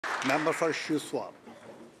Member for Shuswap.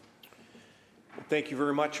 Thank you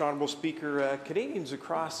very much, Honourable Speaker. Canadians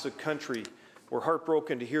across the country were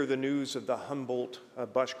heartbroken to hear the news of the Humboldt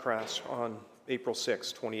bus crash on April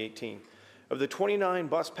 6, 2018. Of the 29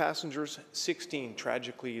 bus passengers, 16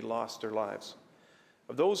 tragically lost their lives.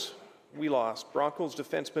 Of those we lost, Broncos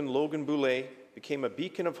defenseman Logan Boulet became a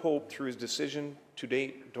beacon of hope through his decision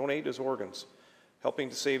to donate his organs, helping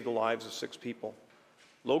to save the lives of 6 people.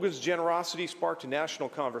 Logan's generosity sparked a national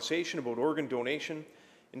conversation about organ donation,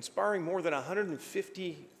 inspiring more than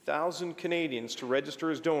 150,000 Canadians to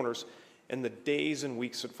register as donors in the days and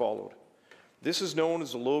weeks that followed. This is known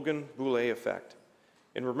as the Logan Boulet effect.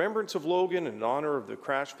 In remembrance of Logan and in honor of the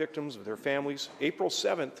crash victims of their families, April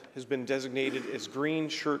 7th has been designated as Green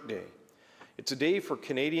Shirt Day. It's a day for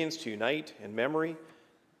Canadians to unite in memory,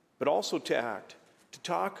 but also to act, to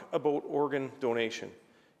talk about organ donation,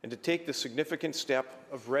 and to take the significant step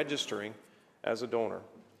of registering as a donor.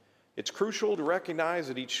 It's crucial to recognize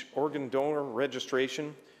that each organ donor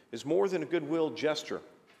registration is more than a goodwill gesture.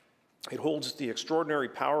 It holds the extraordinary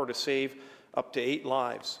power to save up to 8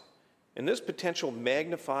 lives. And this potential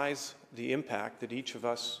magnifies the impact that each of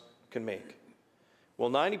us can make. While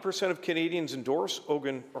 90% of Canadians endorse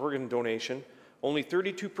organ donation, only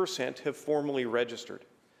 32% have formally registered.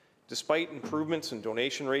 Despite improvements in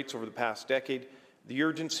donation rates over the past decade, the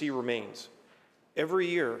urgency remains. Every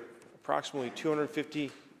year, approximately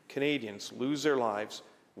 250 Canadians lose their lives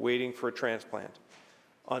waiting for a transplant.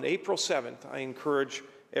 On April 7th, I encourage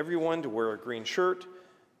everyone to wear a green shirt,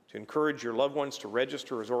 to encourage your loved ones to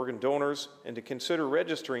register as organ donors, and to consider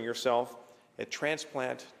registering yourself at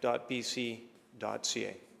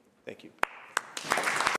transplant.bc.ca. Thank you.